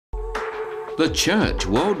The church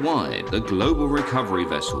worldwide, the global recovery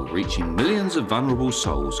vessel reaching millions of vulnerable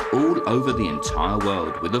souls all over the entire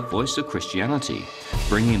world with the voice of Christianity,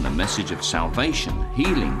 bringing the message of salvation,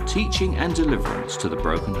 healing, teaching and deliverance to the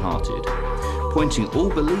brokenhearted, pointing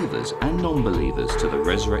all believers and non-believers to the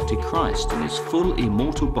resurrected Christ in his full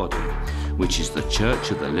immortal body, which is the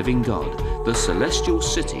church of the living God, the celestial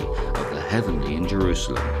city of the heavenly in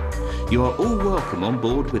Jerusalem. You are all welcome on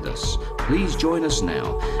board with us. Please join us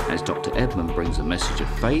now as Dr. Edmund brings a message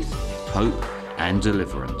of faith, hope and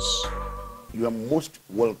deliverance. You are most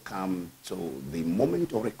welcome to the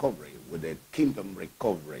Moment of Recovery with the Kingdom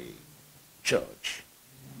Recovery Church.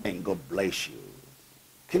 And God bless you.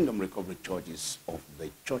 Kingdom Recovery Church is of the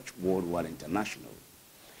Church Worldwide International.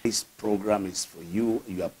 This program is for you.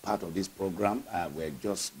 You are part of this program. We're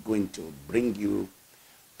just going to bring you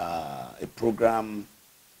a program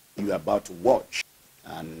you are about to watch.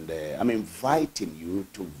 And I'm inviting you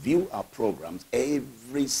to view our programs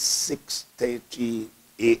every 6:30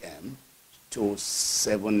 a.m. to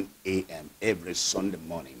 7 a.m. every Sunday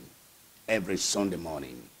morning. Every Sunday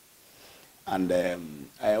morning. And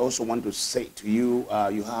I also want to say to you,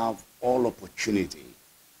 you have all opportunity.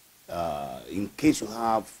 In case you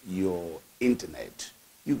have your internet,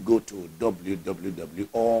 you go to www,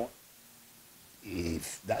 or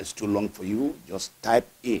if that's too long for you, just type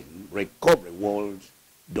in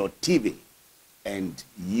recoveryworld.tv and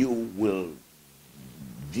you will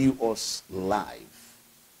view us live,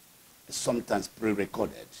 sometimes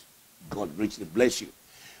pre-recorded. God richly bless you.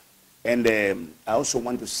 And I also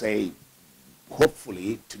want to say,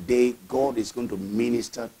 hopefully today God is going to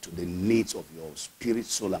minister to the needs of your spirit,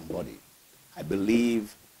 soul and body. I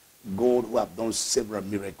believe God, who have done several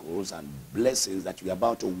miracles and blessings that you're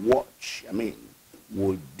about to watch,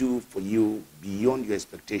 will do for you beyond your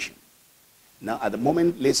expectation. Now, at the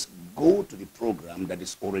moment, let's go to the program that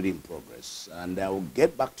is already in progress. And I will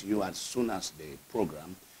get back to you as soon as the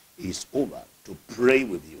program is over to pray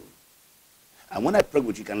with you. And when I pray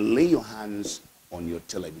with you, you can lay your hands on your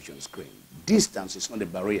television screen. Distance is not a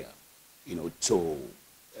barrier, to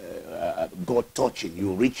God touching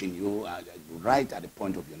you, reaching you right at the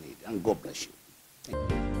point of your need. And God bless you.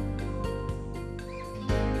 Thank you.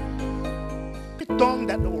 The tongue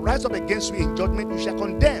that will rise up against you in judgment, you shall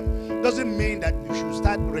condemn. Doesn't mean that you should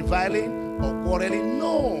start reviling or quarreling.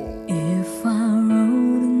 No. If I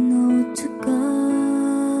wrote a note to God,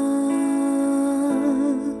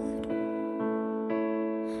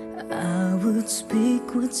 I would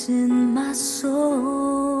speak what's in my soul.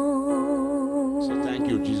 So thank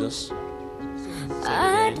you, Jesus.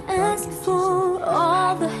 I'd ask for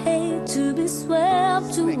all the hate to be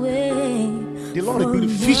swept away. The Lord will be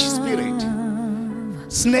the fish spirit,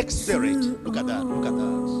 snake spirit. Look at that. Look at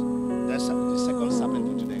that. That's the second serpent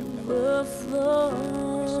for today.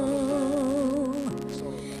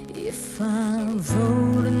 If I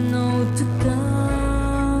wrote a note to God,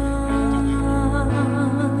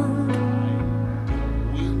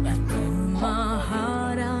 I pour my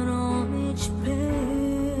heart out on each page.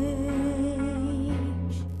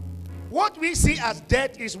 What we see as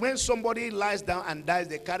death is when somebody lies down and dies.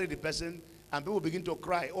 They carry the person and people begin to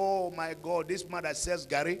cry. Oh my God, this man that sells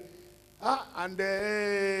Gary. And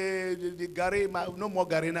the Gary, no more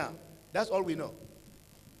Gary now. That's all we know.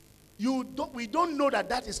 We don't know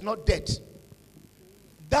that is not death.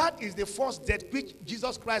 That is the first death which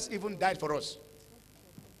Jesus Christ even died for us.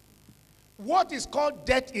 What is called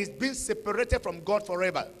death is being separated from God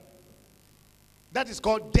forever. That is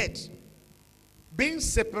called death. Being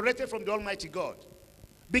separated from the Almighty God.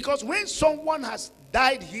 Because when someone has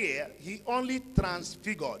died here, he only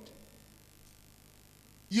transfigured.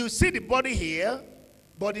 You see the body here,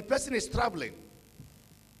 but the person is traveling.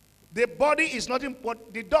 The body is nothing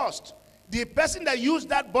but the dust. The person that used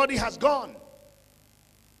that body has gone.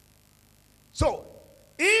 So,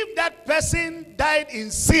 if that person died in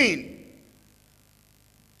sin,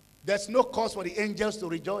 there's no cause for the angels to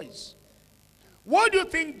rejoice. What do you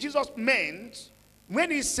think Jesus meant when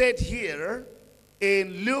he said here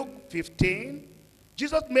in Luke 15,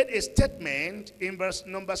 Jesus made a statement in verse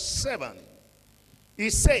number 7. He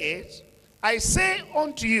says, I say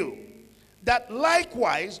unto you that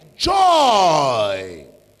likewise joy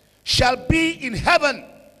shall be in heaven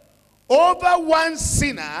over one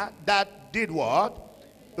sinner that did what?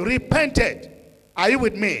 Repented. Are you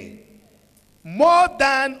with me? More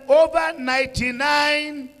than over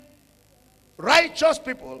 99 righteous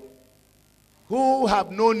people who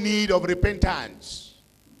have no need of repentance.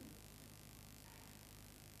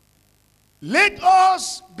 Let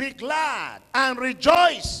us be glad and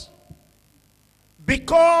rejoice,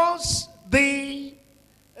 because the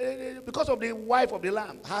because of the wife of the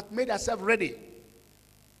Lamb, hath made herself ready.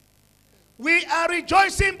 We are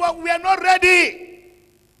rejoicing, but we are not ready.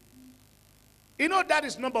 You know, that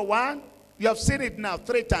is number one. You have seen it now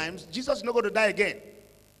 3 times. Jesus is not going to die again.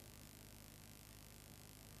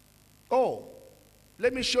 Oh,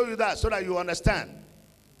 let me show you that so that you understand.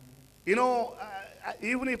 You know,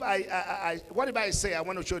 even if what if I say I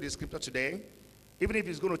want to show you the scripture today, even if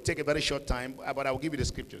it's going to take a very short time, but I will give you the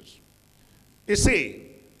scriptures. You see,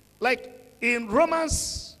 like in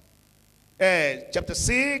Romans chapter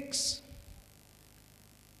 6,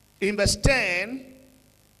 in verse 10,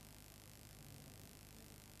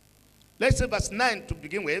 let's say verse 9 to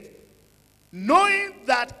begin with. Knowing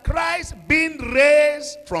that Christ being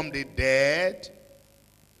raised from the dead,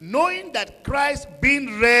 knowing that Christ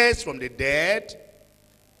being raised from the dead,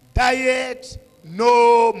 dieth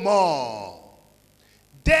no more.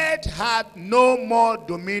 Death had no more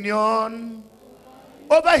dominion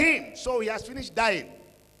over him. So he has finished dying.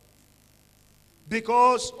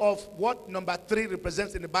 Because of what number 3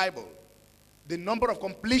 represents in the Bible. The number of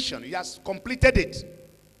completion. He has completed it.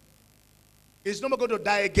 He's not going to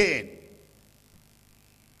die again.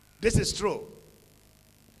 This is true.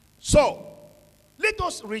 So, let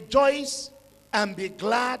us rejoice and be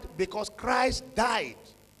glad because Christ died.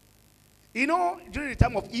 You know, during the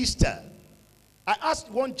time of Easter, I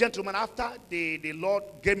asked one gentleman after the Lord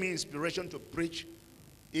gave me inspiration to preach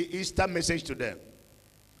the Easter message to them.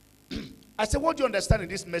 I said, what do you understand in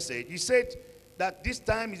this message? He said that this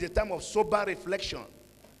time is a time of sober reflection,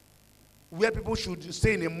 where people should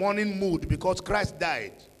stay in a mourning mood because Christ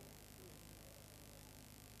died.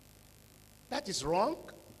 That is wrong.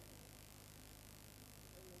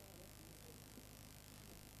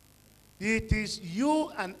 It is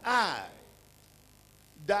you and I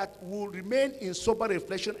that will remain in sober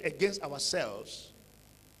reflection against ourselves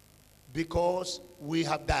because we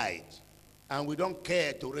have died and we don't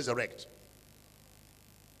care to resurrect.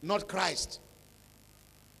 Not Christ.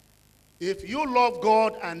 If you love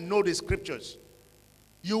God and know the scriptures,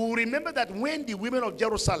 you will remember that when the women of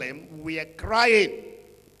Jerusalem were crying,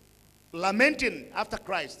 lamenting after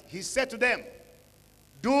Christ, he said to them,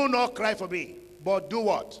 do not cry for me, but do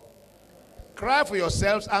what? Cry for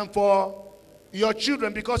yourselves and for your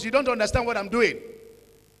children, because you don't understand what I'm doing.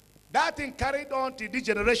 That thing carried on to this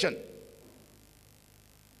generation.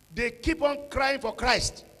 They keep on crying for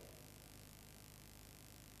Christ.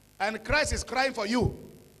 And Christ is crying for you.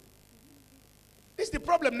 This is the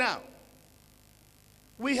problem now.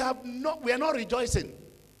 We are not rejoicing.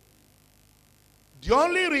 The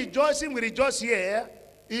only rejoicing we rejoice here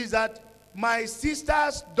is that my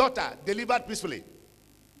sister's daughter delivered peacefully.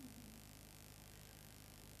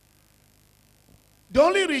 The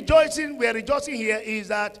only rejoicing we are rejoicing here is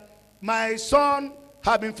that my son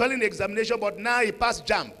had been failing the examination, but now he passed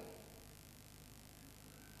JAMB.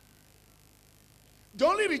 The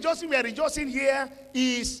only rejoicing we are rejoicing here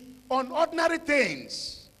is on ordinary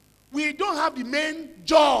things. We don't have the main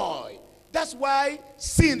joy. That's why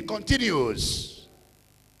sin continues.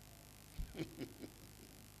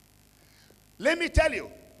 Let me tell you,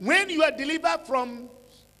 when you are delivered from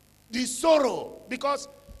the sorrow, because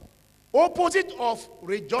opposite of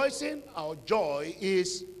rejoicing or joy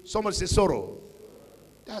is, somebody say sorrow.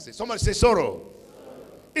 That's it. Somebody say sorrow.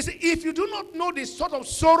 You see, if you do not know the sort of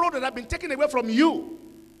sorrow that has been taken away from you,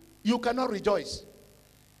 you cannot rejoice.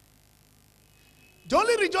 The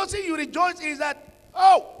only rejoicing you rejoice is that,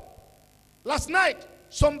 oh, last night,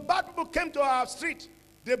 some bad people came to our street.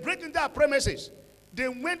 They break into our premises. They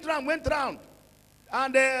went round,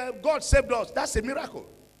 and God saved us. That's a miracle.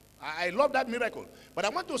 I love that miracle. But I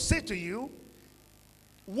want to say to you,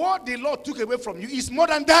 what the Lord took away from you is more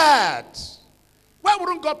than that. Why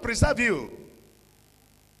wouldn't God preserve you?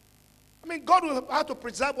 I mean, God will have to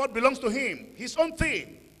preserve what belongs to him, his own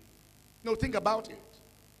thing. No, think about it.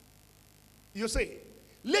 You see,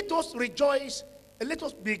 let us rejoice, and let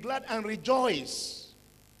us be glad and rejoice.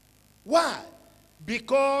 Why?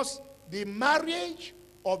 Because the marriage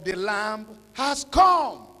of the Lamb has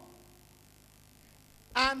come.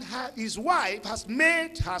 And his wife has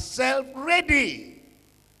made herself ready.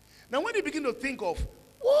 Now when you begin to think of,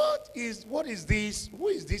 what is this? Who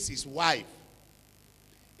is this, his wife?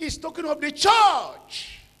 He's talking of the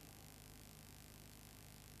church.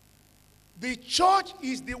 The church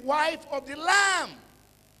is the wife of the Lamb.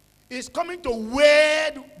 He's coming to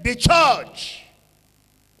wed the church.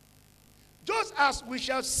 Just as we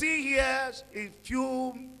shall see here in a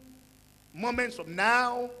few moments from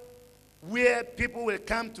now, where people will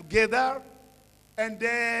come together and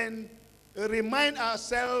then remind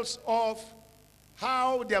ourselves of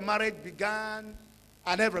how their marriage began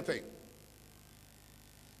and everything.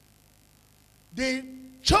 The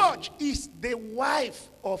church is the wife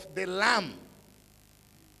of the Lamb.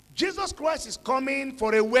 Jesus Christ is coming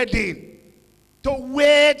for a wedding, to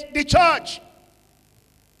wed the church,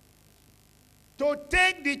 to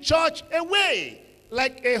take the church away,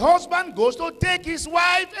 like a husband goes to take his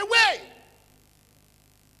wife away.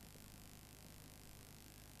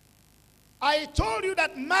 I told you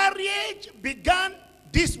that marriage began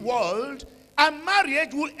this world, and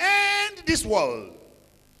marriage will end this world.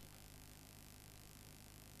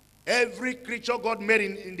 Every creature God made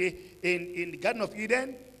in the Garden of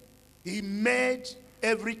Eden, he made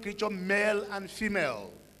every creature male and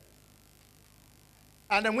female.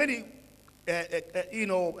 And then when he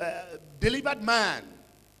delivered man,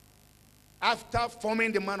 after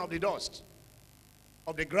forming the man of the dust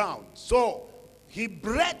of the ground, so he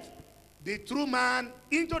breathed the true man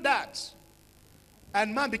into that,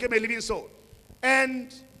 and man became a living soul.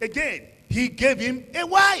 And again, he gave him a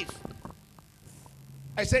wife.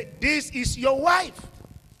 I said, this is your wife.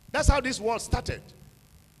 That's how this world started.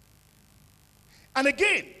 And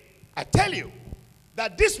again, I tell you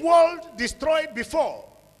that this world destroyed before,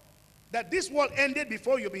 that this world ended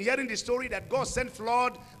before. You've been hearing the story that God sent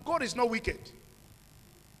flood. God is not wicked.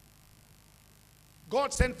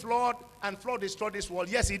 God sent flood, and flood destroyed this world.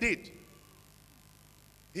 Yes, he did.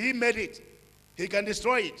 He made it. He can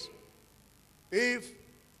destroy it if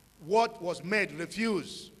what was made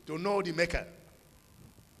refused to know the maker.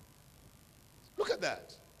 Look at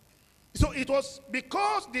that. So it was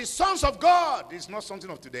because the sons of God is not something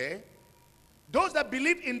of today. Those that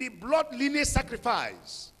believe in the blood lineage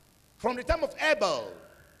sacrifice from the time of Abel,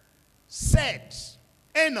 Seth,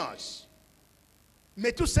 Enos,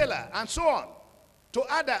 Methuselah, and so on, to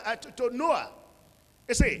Adam, to Noah.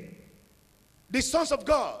 You see, the sons of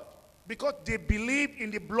God, because they believe in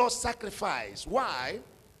the blood sacrifice. Why?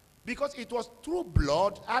 Because it was through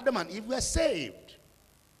blood Adam and Eve were saved.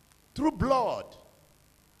 Through blood.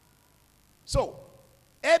 So,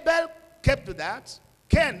 Abel kept to that.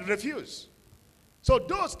 Cain refused. So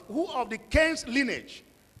those who of the Cain's lineage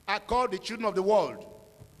are called the children of the world.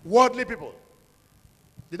 Worldly people.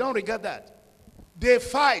 They don't regard that. They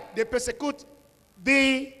fight. They persecute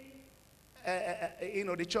the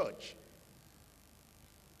church.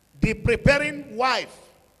 The preparing wife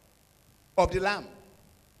of the Lamb.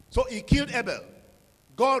 So he killed Abel.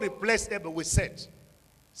 God replaced Abel with Seth.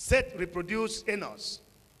 Seth reproduced Enos.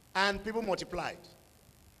 And people multiplied.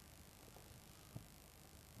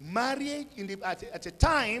 Marriage, at a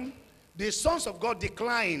time, the sons of God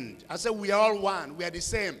declined. I said, we are all one. We are the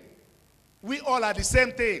same. We all are the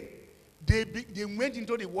same thing. They went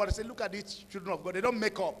into the world and said, look at these children of God. They don't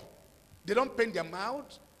make up. They don't paint their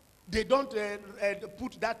mouth. They don't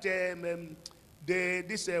put that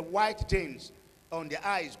these white things on their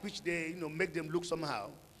eyes, which they make them look somehow.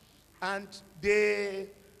 And they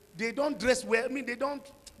don't dress well. I mean, they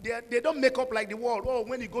don't make up like the world. Oh,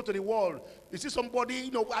 when you go to the world, you see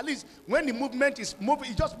somebody, at least when the movement is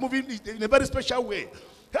moving, it's just moving in a very special way.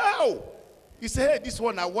 How? You say, hey, this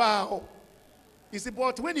one, wow. You see,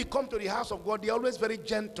 but when you come to the house of God, they're always very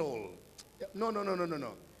gentle.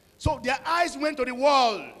 No. So their eyes went to the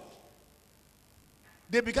world.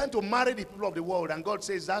 They began to marry the people of the world. And God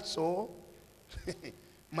says, that's so.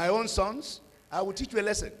 My own sons, I will teach you a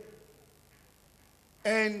lesson.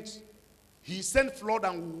 And he sent flood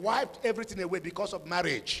and wiped everything away because of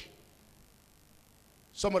marriage.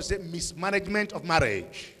 Somebody say, mismanagement of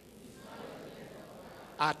marriage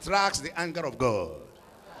attracts the anger of God.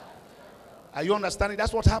 Are you understanding?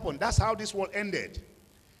 That's what happened. That's how this world ended.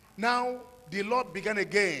 Now, the Lord began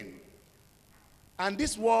again. And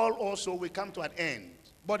this world also will come to an end.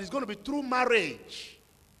 But it's going to be through marriage.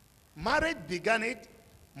 Marriage began it.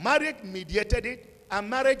 Marriage mediated it. And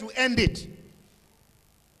marriage will end it.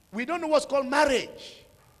 We don't know what's called marriage.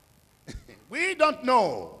 We don't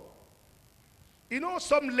know.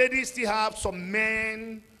 Some ladies still have some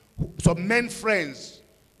men friends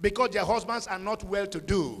because their husbands are not well to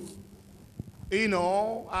do.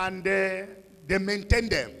 And they maintain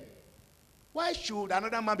them. Why should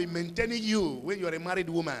another man be maintaining you when you're a married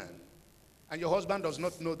woman and your husband does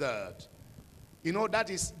not know that? That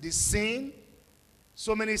is the sin.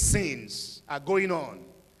 So many sins are going on.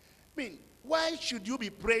 I mean, why should you be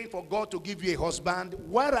praying for God to give you a husband,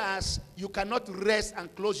 whereas you cannot rest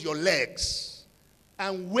and close your legs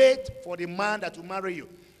and wait for the man that will marry you?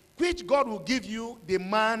 Which God will give you the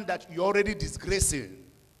man that you're already disgracing.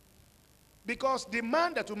 Because the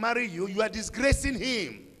man that will marry you, you are disgracing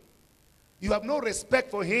him. You have no respect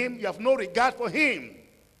for him. You have no regard for him.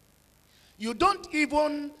 You don't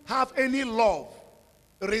even have any love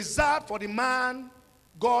reserved for the man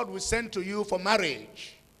God will send to you for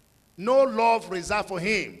marriage. no love reserved for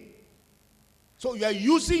him. So you are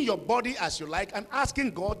using your body as you like and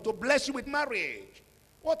asking God to bless you with marriage.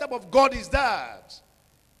 What type of God is that?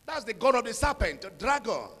 That's the God of the serpent, the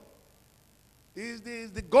dragon. He's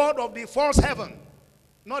the God of the false heaven,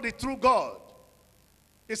 not the true God.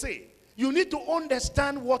 You see, you need to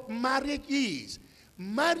understand what marriage is.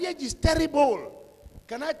 Marriage is terrible.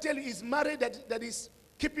 Can I tell you, it's marriage that is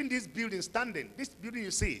keeping this building standing. This building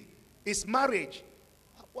you see is marriage.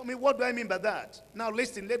 I mean, what do I mean by that? Now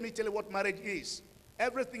listen, let me tell you what marriage is.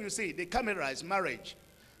 Everything you see, the camera is marriage.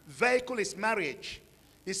 Vehicle is marriage.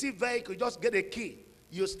 You see vehicle, you just get a key.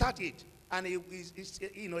 You start it, and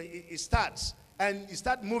it starts, and you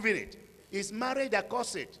start moving it. It's marriage that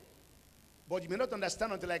causes it. But you may not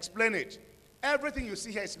understand until I explain it. Everything you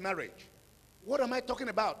see here is marriage. What am I talking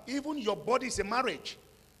about? Even your body is a marriage.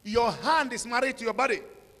 Your hand is married to your body.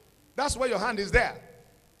 That's why your hand is there.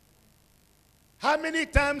 How many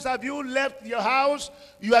times have you left your house,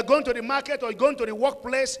 you are going to the market or going to the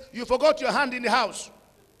workplace, you forgot your hand in the house?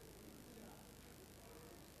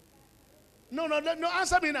 No,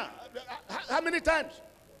 answer me now. How many times?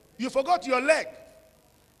 You forgot your leg.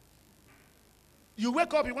 You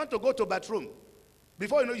wake up, you want to go to the bathroom.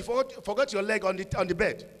 Before you know, you forgot your leg on the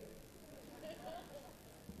bed.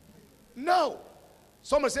 No.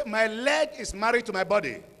 Someone said, my leg is married to my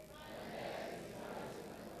body.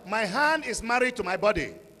 My hand is married to my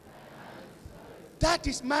body. That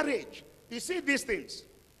is marriage. You see these things.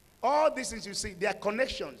 All these things you see, they are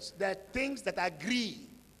connections. They are things that agree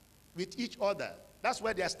with each other. That's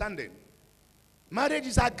where they are standing. Marriage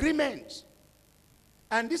is agreement.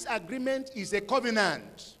 And this agreement is a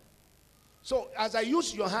covenant. So as I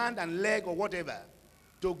use your hand and leg or whatever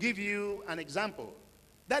to give you an example,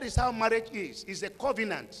 that is how marriage is. It's a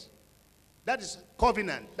covenant. That is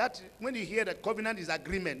covenant. That when you hear that covenant is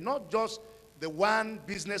agreement, not just the one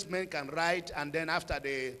businessman can write and then after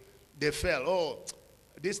they fell. Oh,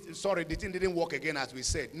 the thing didn't work again as we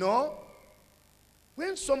said. No.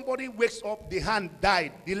 When somebody wakes up, the hand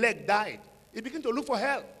died, the leg died. He begins to look for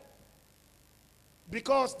help.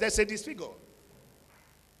 Because there's a disfigure.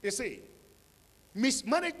 You see,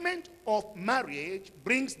 mismanagement of marriage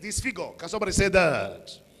brings disfigure. Can somebody say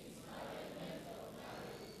that?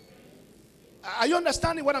 Are you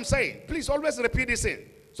understanding what I'm saying? Please always repeat this in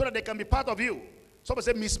so that they can be part of you. Somebody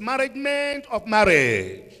say mismanagement of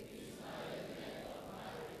marriage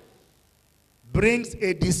brings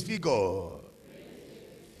a disfigure.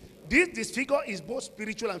 This disfigure is both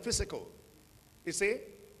spiritual and physical. You see?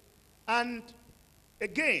 And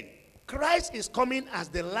again, Christ is coming as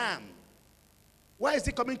the Lamb. Why is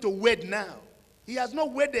he coming to wed now? He has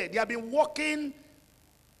not wedded. They have been walking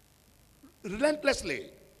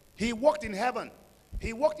relentlessly. He walked in heaven.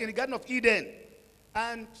 He walked in the Garden of Eden.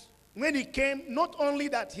 And when he came, not only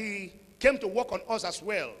that he came to walk on us as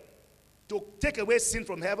well, to take away sin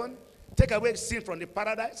from heaven, take away sin from the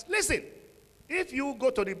paradise. Listen, if you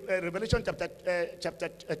go to the Revelation chapter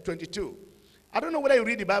 22, I don't know whether you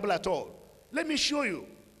read the Bible at all. Let me show you.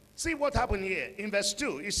 See what happened here. In verse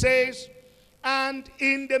 2, it says, and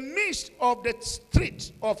in the midst of the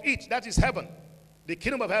street of it, that is heaven, the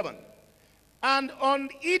kingdom of heaven, and on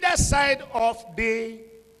either side of the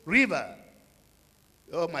river,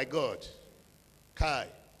 oh my God, Kai,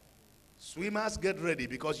 swimmers get ready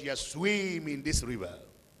because you are swimming in this river.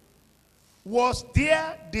 Was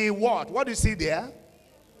there the what? What do you see there?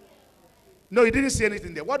 No, you didn't see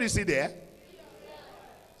anything there. What do you see there?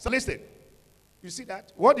 So listen, you see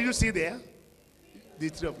that? What do you see there? The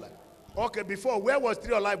tree of life. Okay, before, where was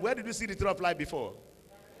tree of life? Where did you see the tree of life before?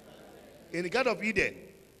 In the Garden of Eden.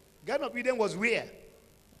 Garden of Eden was where?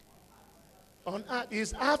 On earth.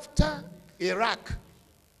 Is after Iraq.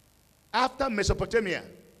 After Mesopotamia.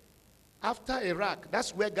 After Iraq.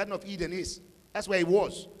 That's where Garden of Eden is. That's where it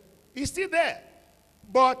was. It's still there.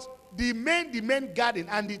 But the main garden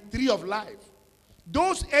and the tree of life,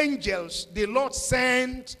 those angels the Lord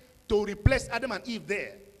sent to replace Adam and Eve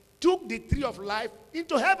there, took the tree of life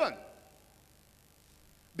into heaven.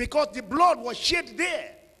 Because the blood was shed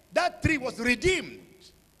there. That tree was redeemed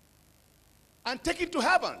and taken to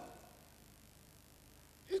heaven.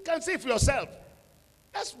 You can see for yourself.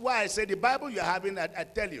 That's why I say the Bible you're having, I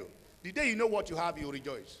tell you, the day you know what you have, you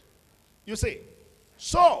rejoice. You see.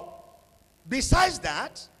 So, besides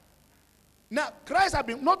that, now Christ have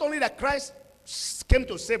been, not only that Christ came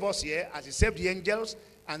to save us here, as he saved the angels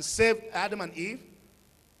and saved Adam and Eve,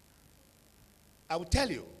 I will tell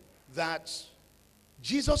you that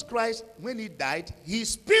Jesus Christ, when he died, his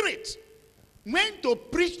spirit went to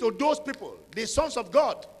preach to those people, the sons of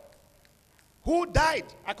God, who died,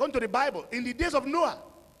 according to the Bible, in the days of Noah.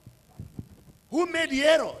 who made the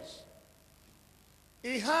errors.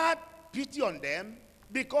 He had pity on them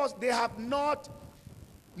because they have not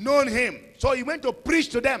known him. So he went to preach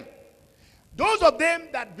to them. Those of them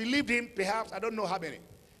that believed him, perhaps, I don't know how many,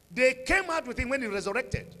 they came out with him when he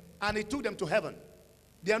resurrected, and he took them to heaven.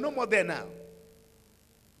 They are no more there now.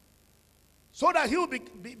 So that he will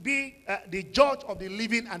be the judge of the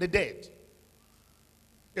living and the dead.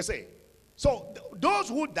 You see? So those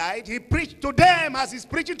who died, he preached to them as he's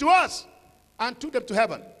preaching to us, and took them to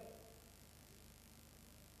heaven.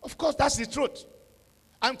 Of course, that's the truth.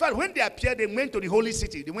 In fact, when they appeared, they went to the holy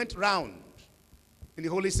city. They went round in the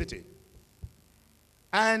holy city.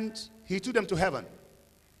 And he took them to heaven.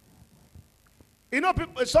 You know,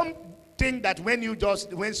 people, some think that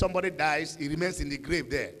when somebody dies, he remains in the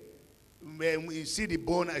grave there. When you see the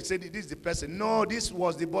bone, I said, this is the person. No, this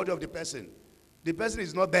was the body of the person. The person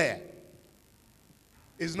is not there.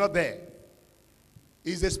 It's not there.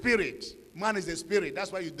 He's a spirit. Man is a spirit.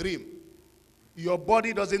 That's why you dream. Your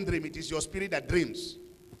body doesn't dream. It is your spirit that dreams.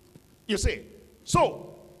 You see?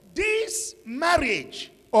 So, this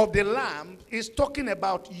marriage of the Lamb is talking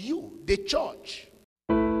about you, the church.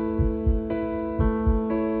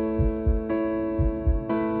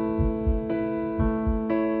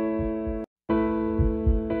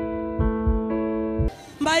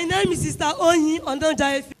 My name is Sister Onyi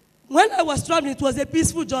Ondonjaefi. When I was traveling, it was a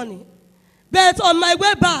peaceful journey. But on my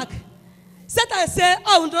way back, Satan said,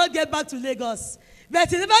 I will not get back to Lagos. But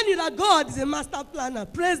he never knew that God is a master planner.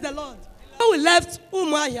 Praise the Lord. When we left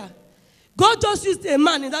Umuahia, God just used a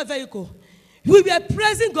man in that vehicle. We were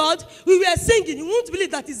praising God. We were singing. You won't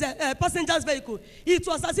believe that it's a passenger's vehicle. It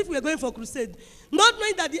was as if we were going for crusade. Not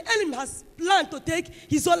knowing that the enemy has planned to take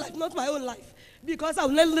his own life, not my own life. Because I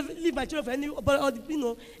will not leave my children for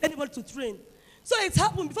anybody to train. So it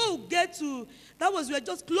happened before we get to, we were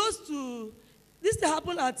just close to, this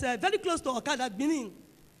happened at, very close to Okada, Benin.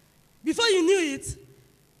 Before you knew it,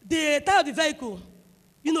 the tire of the vehicle,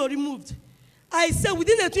 removed. I said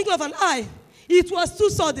within a twinkle of an eye, it was too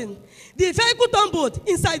sudden. The vehicle tumbled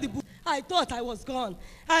inside the bush. I thought I was gone.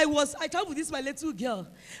 I traveled with this, my little girl.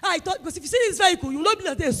 I thought, because if you see this vehicle, you will not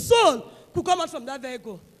believe that a soul could come out from that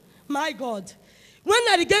vehicle. My God. When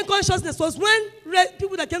I regained consciousness was when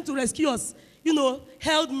people that came to rescue us,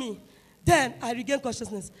 held me. Then I regained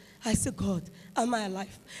consciousness. I said, God, am I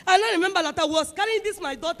alive? And I remember that I was carrying this,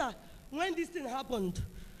 my daughter, when this thing happened.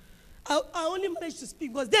 I only managed to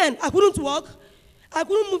speak because then I couldn't walk. I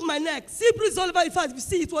couldn't move my neck. See bruises all over. In fact, you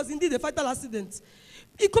see, it was indeed a fatal accident.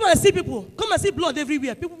 You come and see people. Come and see blood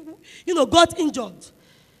everywhere. People, got injured.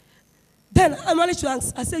 Then I managed to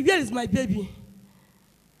ask. I said, where is my baby?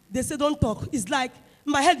 They said, don't talk. It's like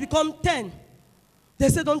my head become 10. They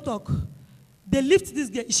said, don't talk. They lift this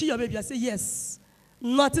girl. Is she your baby? I said, yes.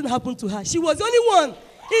 Nothing happened to her. She was the only one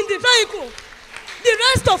in the vehicle. The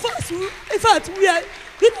rest of us, in fact, we are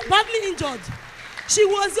badly injured. She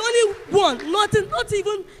was the only one. Not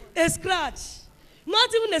even a scratch. Not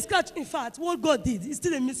even a scratch. In fact, what God did is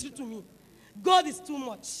still a mystery to me. God is too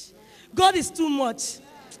much. God is too much.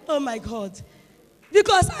 Oh, my God.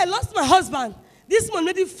 Because I lost my husband. This month,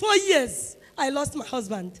 maybe 4 years, I lost my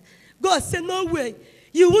husband. God said, no way.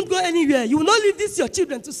 You won't go anywhere. You will not leave your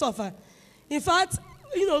children to suffer. In fact,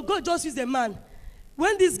 God just used a man.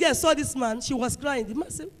 When this girl saw this man, she was crying. The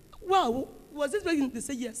man said, wow, was this vehicle? They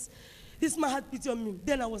said, yes. This man had pity on me.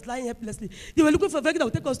 Then I was lying helplessly. They were looking for a vehicle that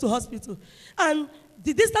would take us to hospital. And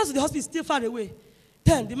the distance to the hospital is still far away.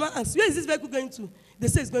 Then the man asked, where is this vehicle going to? They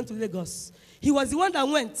said it's going to Lagos. He was the one that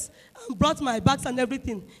went and brought my bags and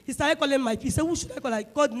everything. He started calling my people. He said, who should I call? I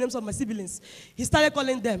called the names of my siblings. He started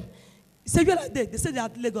calling them. He said, where are they? They said they're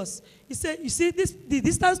at Lagos. He said, you see, the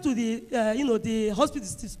distance to the hospital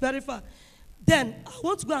is very far. Then I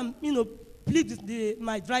want to go and, plead with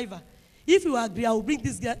my driver. If you agree, I will bring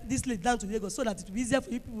this lady down to Lagos so that it will be easier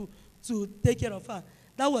for you people to take care of her.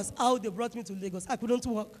 That was how they brought me to Lagos. I couldn't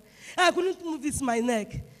walk. I couldn't move my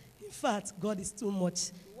neck. In fact, God is too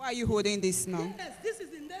much. Why are you holding this now? Yes, this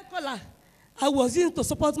is the neck collar. I was using to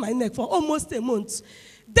support my neck for almost a month.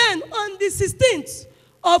 Then on the 16th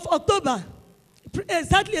of October,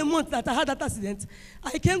 exactly a month that I had that accident,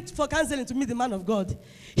 I came for counseling to meet the man of God.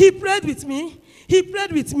 He prayed with me. He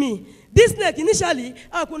prayed with me. This neck, initially,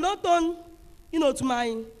 I could not turn, to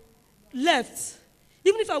my left.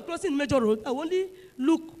 Even if I'm crossing the major road, I only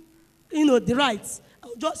look, the right.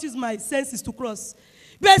 I'll just use my senses to cross.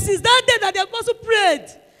 But since that day that the apostle prayed,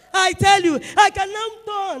 I tell you, I can now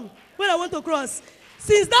turn when I want to cross.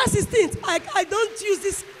 Since that 16th, I don't use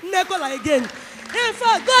this neck collar again. In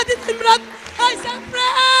fact, God did the miracle. I said,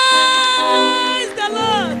 praise the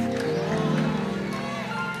Lord.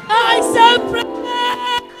 I said,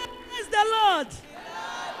 praise the the Lord.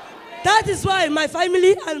 That is why my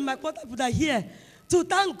family and my contact people are here to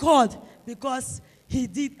thank God because he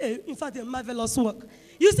did, in fact, a marvelous work.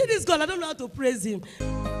 You see this God, I don't know how to praise him.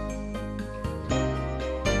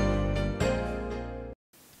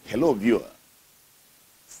 Hello, viewer.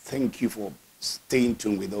 Thank you for staying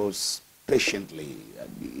tuned with us patiently and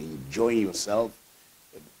enjoying yourself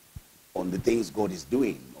on the things God is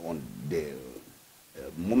doing on the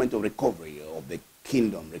moment of recovery of the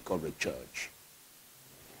Kingdom Recovery Church.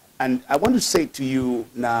 And I want to say to you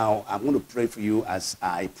now, I'm going to pray for you as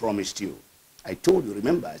I promised you. I told you,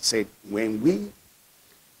 remember, I said when we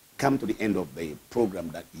come to the end of the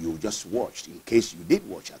program that you just watched, in case you did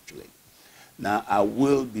watch actually, now I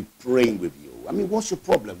will be praying with you. I mean, what's your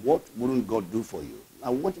problem? What wouldn't God do for you?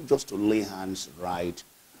 I want you just to lay hands right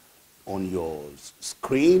on your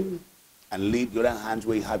screen and leave your other hands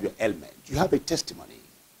where you have your element. You have a testimony.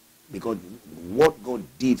 Because what God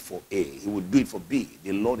did for A, he will do it for B.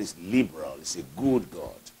 The Lord is liberal. He's a good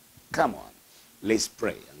God. Come on. Let's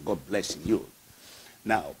pray. And God bless you.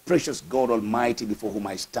 Now, precious God Almighty, before whom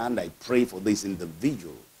I stand, I pray for this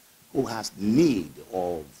individual who has need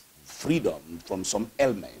of freedom from some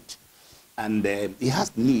ailment. And he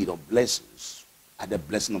has need of blessings. Either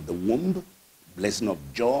blessing of the womb, blessing of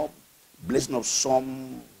job, blessing of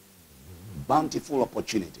some bountiful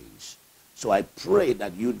opportunities. So I pray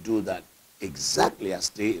that you do that exactly as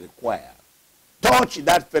they require. Touch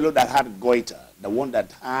that fellow that had goiter, the one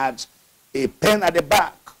that had a pain at the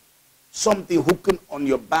back, something hooking on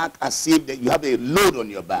your back as if that you have a load on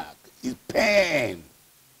your back. It's pain.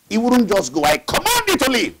 It wouldn't just go. I command it to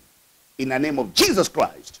leave in the name of Jesus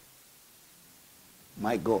Christ.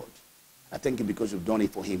 My God, I thank you because you've done it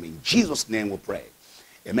for him. In Jesus' name we pray.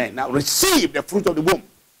 Amen. Now receive the fruit of the womb.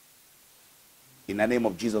 In the name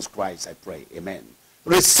of Jesus Christ, I pray. Amen.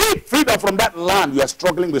 Receive freedom from that land you are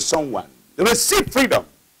struggling with someone. Receive freedom.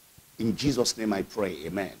 In Jesus' name I pray.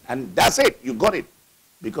 Amen. And that's it. You got it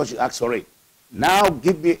because you asked for it. Now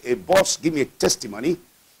give me a boss, give me a testimony.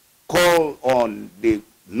 Call on the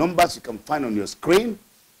numbers you can find on your screen.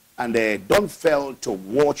 And don't fail to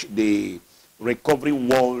watch the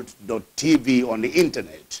recoveryworld.tv on the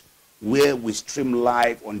internet, where we stream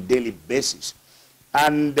live on a daily basis.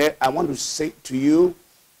 And I want to say to you,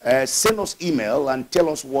 send us email and tell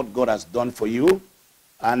us what God has done for you.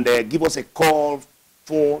 And give us a call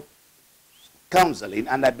for counseling.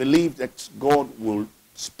 And I believe that God will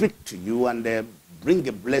speak to you and bring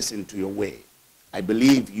a blessing to your way. I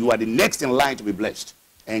believe you are the next in line to be blessed.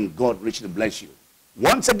 And God richly bless you.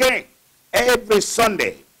 Once again, every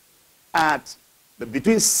Sunday at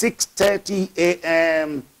between 6:30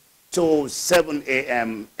 a.m. to 7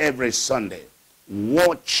 a.m. every Sunday.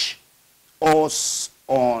 Watch us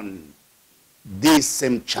on this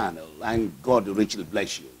same channel, and God richly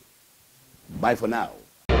bless you. Bye for now.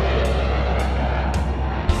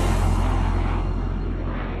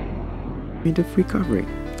 Moment of recovery,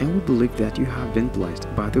 and we believe that you have been blessed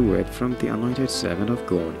by the word from the anointed servant of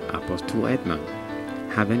God, Apostle Edmund.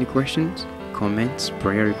 Have any questions, comments,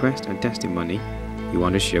 prayer requests, or testimony you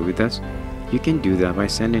want to share with us? You can do that by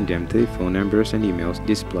sending them to the phone numbers and emails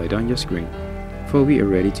displayed on your screen, for we are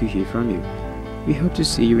ready to hear from you. We hope to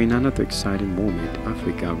see you in another exciting moment of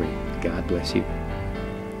recovery. God bless you.